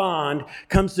that bond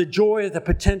comes the joy of the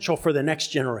potential for the next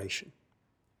generation.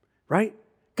 Right?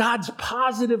 God's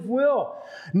positive will.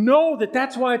 Know that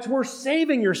that's why it's worth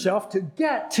saving yourself to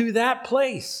get to that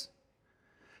place.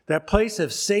 That place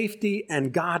of safety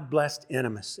and God-blessed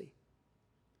intimacy.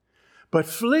 But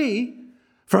flee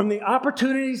from the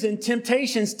opportunities and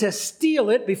temptations to steal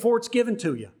it before it's given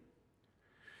to you.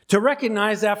 To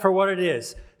recognize that for what it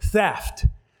is, theft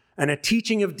and a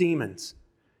teaching of demons.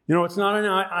 You know, it's not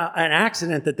an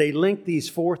accident that they linked these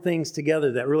four things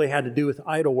together that really had to do with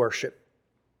idol worship.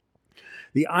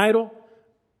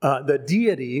 The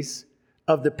deities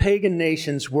of the pagan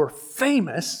nations were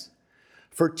famous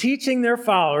for teaching their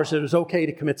followers that it was okay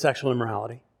to commit sexual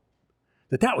immorality.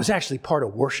 That was actually part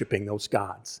of worshiping those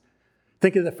gods.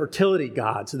 Think of the fertility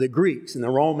gods of the Greeks and the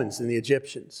Romans and the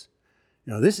Egyptians.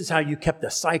 You know, this is how you kept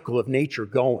the cycle of nature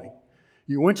going.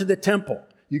 You went to the temple.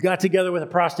 You got together with a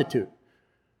prostitute.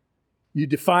 You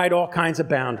defied all kinds of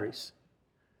boundaries.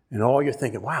 And all you're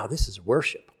thinking, wow, this is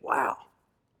worship. Wow.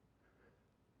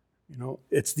 You know,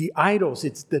 it's the idols.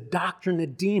 It's the doctrine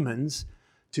of demons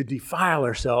to defile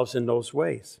ourselves in those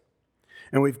ways.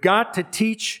 And we've got to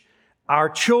teach our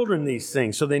children these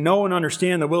things so they know and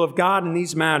understand the will of God in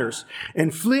these matters,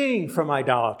 and fleeing from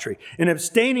idolatry and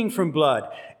abstaining from blood,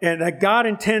 and that God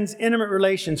intends intimate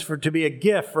relations to be a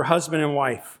gift for husband and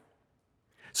wife.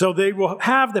 So they will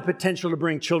have the potential to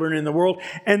bring children in the world,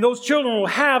 and those children will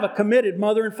have a committed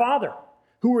mother and father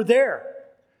who are there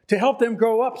to help them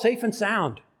grow up safe and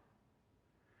sound.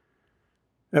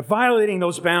 Now, violating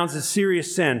those bounds is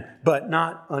serious sin, but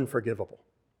not unforgivable.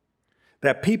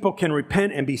 That people can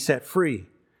repent and be set free.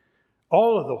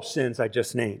 All of those sins I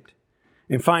just named.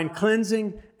 And find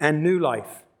cleansing and new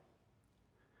life.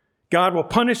 God will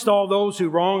punish all those who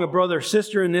wrong a brother or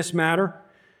sister in this matter,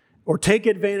 or take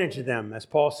advantage of them, as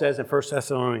Paul says in 1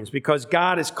 Thessalonians, because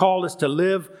God has called us to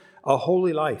live a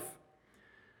holy life.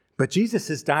 But Jesus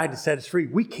has died to set us free.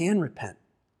 We can repent.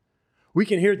 We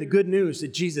can hear the good news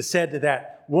that Jesus said to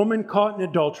that woman caught in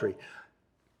adultery,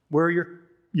 where are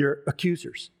your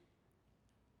accusers?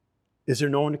 Is there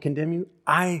no one to condemn you?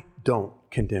 I don't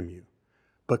condemn you,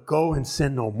 but go and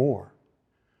sin no more.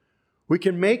 We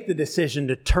can make the decision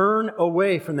to turn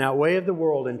away from that way of the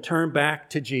world and turn back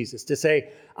to Jesus, to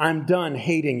say, I'm done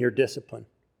hating your discipline.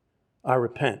 I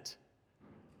repent.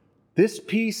 This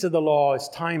piece of the law is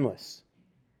timeless.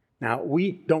 Now,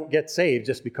 we don't get saved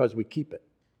just because we keep it.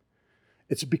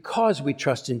 It's because we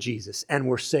trust in Jesus and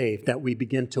we're saved that we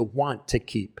begin to want to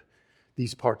keep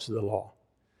these parts of the law.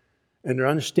 And to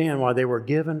understand why they were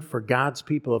given for God's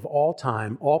people of all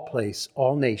time, all place,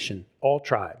 all nation, all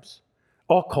tribes,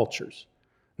 all cultures.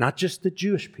 Not just the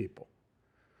Jewish people,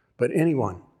 but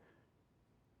anyone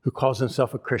who calls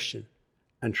himself a Christian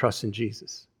and trusts in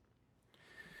Jesus.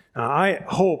 Now, I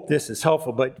hope this is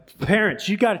helpful, but parents,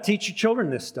 you got to teach your children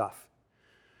this stuff.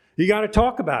 You got to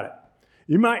talk about it.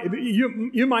 You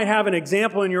might have an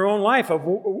example in your own life of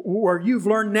where you've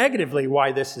learned negatively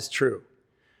why this is true.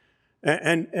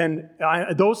 And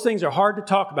those things are hard to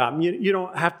talk about. You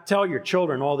don't have to tell your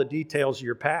children all the details of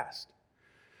your past.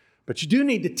 But you do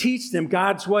need to teach them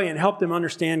God's way and help them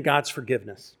understand God's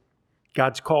forgiveness,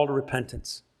 God's call to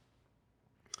repentance.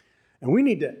 And we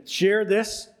need to share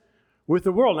this with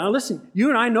the world. Now listen, you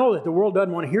and I know that the world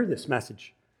doesn't want to hear this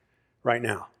message right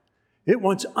now. It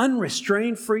wants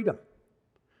unrestrained freedom.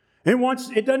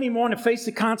 It doesn't even want to face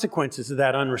the consequences of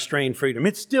that unrestrained freedom.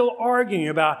 It's still arguing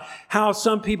about how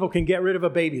some people can get rid of a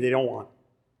baby they don't want.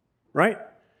 Right?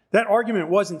 That argument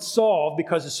wasn't solved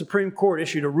because the Supreme Court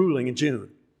issued a ruling in June.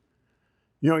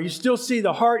 You know, you still see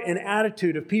the heart and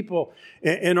attitude of people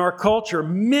in our culture,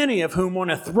 many of whom want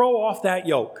to throw off that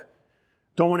yoke.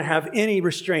 Don't want to have any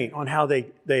restraint on how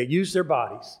they use their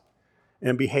bodies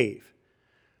and behave.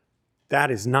 That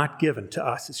is not given to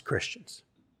us as Christians.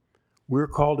 We're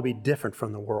called to be different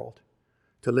from the world,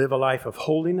 to live a life of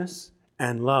holiness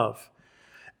and love.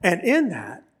 And in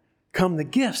that come the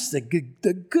gifts, the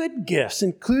good gifts,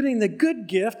 including the good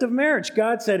gift of marriage.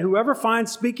 God said, whoever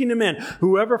finds, speaking to men,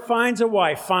 whoever finds a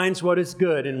wife finds what is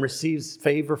good and receives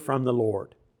favor from the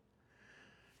Lord.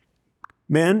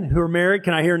 Men who are married,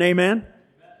 can I hear an amen?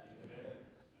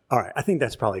 All right, I think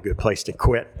that's probably a good place to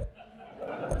quit.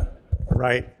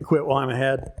 Right? Quit while I'm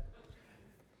ahead.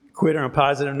 Quit on a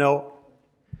positive note.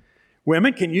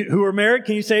 Women, who are married,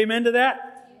 can you say amen to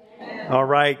that? Amen. All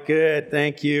right, good.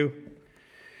 Thank you.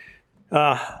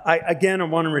 I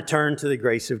want to return to the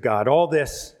grace of God. All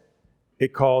this,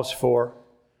 it calls for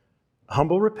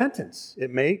humble repentance.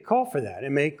 It may call for that.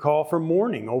 It may call for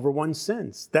mourning over one's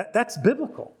sins. That's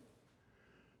biblical.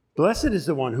 Blessed is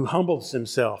the one who humbles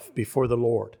himself before the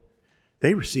Lord.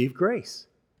 They receive grace.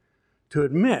 To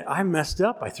admit, I messed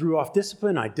up, I threw off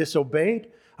discipline, I disobeyed,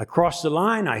 I crossed the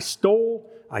line, I stole,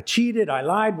 I cheated, I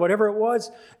lied, whatever it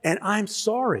was, and I'm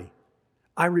sorry.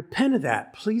 I repent of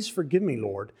that. Please forgive me,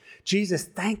 Lord. Jesus,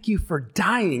 thank you for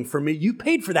dying for me. You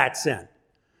paid for that sin.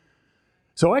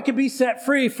 So I can be set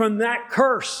free from that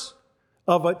curse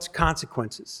of its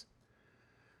consequences.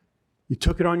 You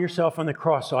took it on yourself on the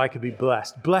cross so I could be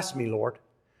blessed. Bless me, Lord.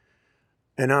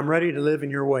 And I'm ready to live in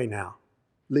your way now.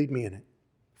 Lead me in it.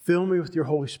 Fill me with your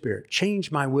Holy Spirit.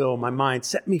 Change my will, my mind.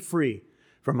 Set me free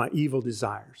from my evil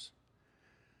desires.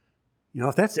 You know,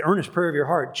 if that's the earnest prayer of your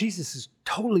heart, Jesus is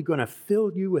totally going to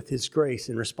fill you with his grace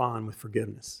and respond with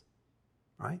forgiveness.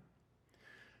 Right?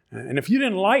 And if you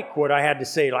didn't like what I had to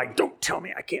say, like, don't tell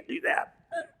me I can't do that.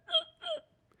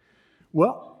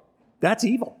 Well, that's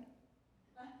evil.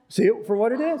 See it for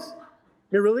what it is.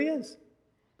 It really is.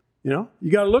 You know,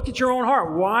 you got to look at your own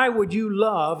heart. Why would you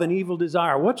love an evil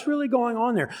desire? What's really going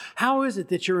on there? How is it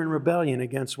that you're in rebellion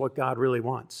against what God really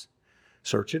wants?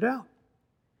 Search it out.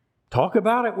 Talk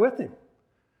about it with him.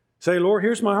 Say, Lord,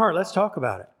 here's my heart. Let's talk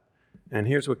about it. And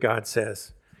here's what God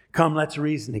says. Come, let's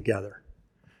reason together.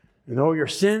 And though your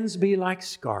sins be like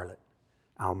scarlet,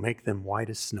 I'll make them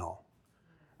white as snow.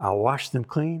 I'll wash them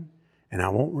clean, and I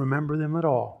won't remember them at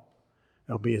all.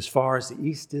 They'll be as far as the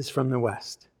east is from the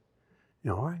west.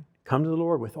 You know, all right? Come to the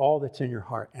Lord with all that's in your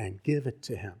heart and give it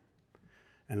to him.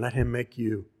 And let him make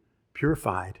you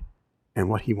purified and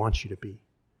what he wants you to be.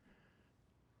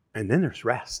 And then there's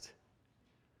rest.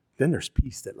 Then there's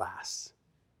peace that lasts.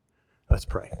 Let's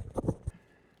pray.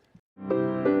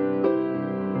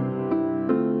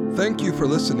 Thank you for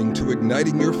listening to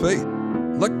Igniting Your Faith.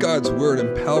 Let God's Word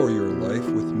empower your life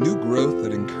with new growth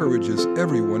that encourages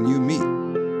everyone you meet.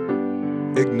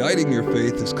 Igniting Your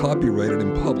Faith is copyrighted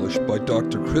and published by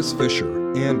Dr. Chris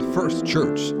Fisher and First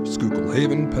Church, Schuylkill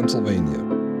Haven,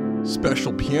 Pennsylvania.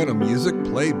 Special piano music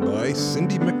played by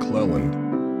Cindy McClelland.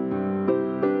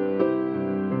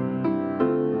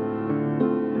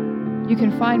 You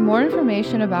can find more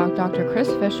information about Dr. Chris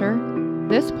Fisher,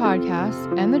 this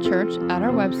podcast, and the church at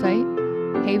our website,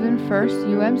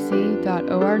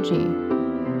 havenfirstumc.org.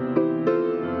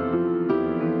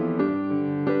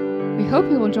 We hope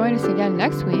you will join us again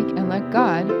next week and let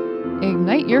God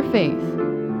ignite your faith.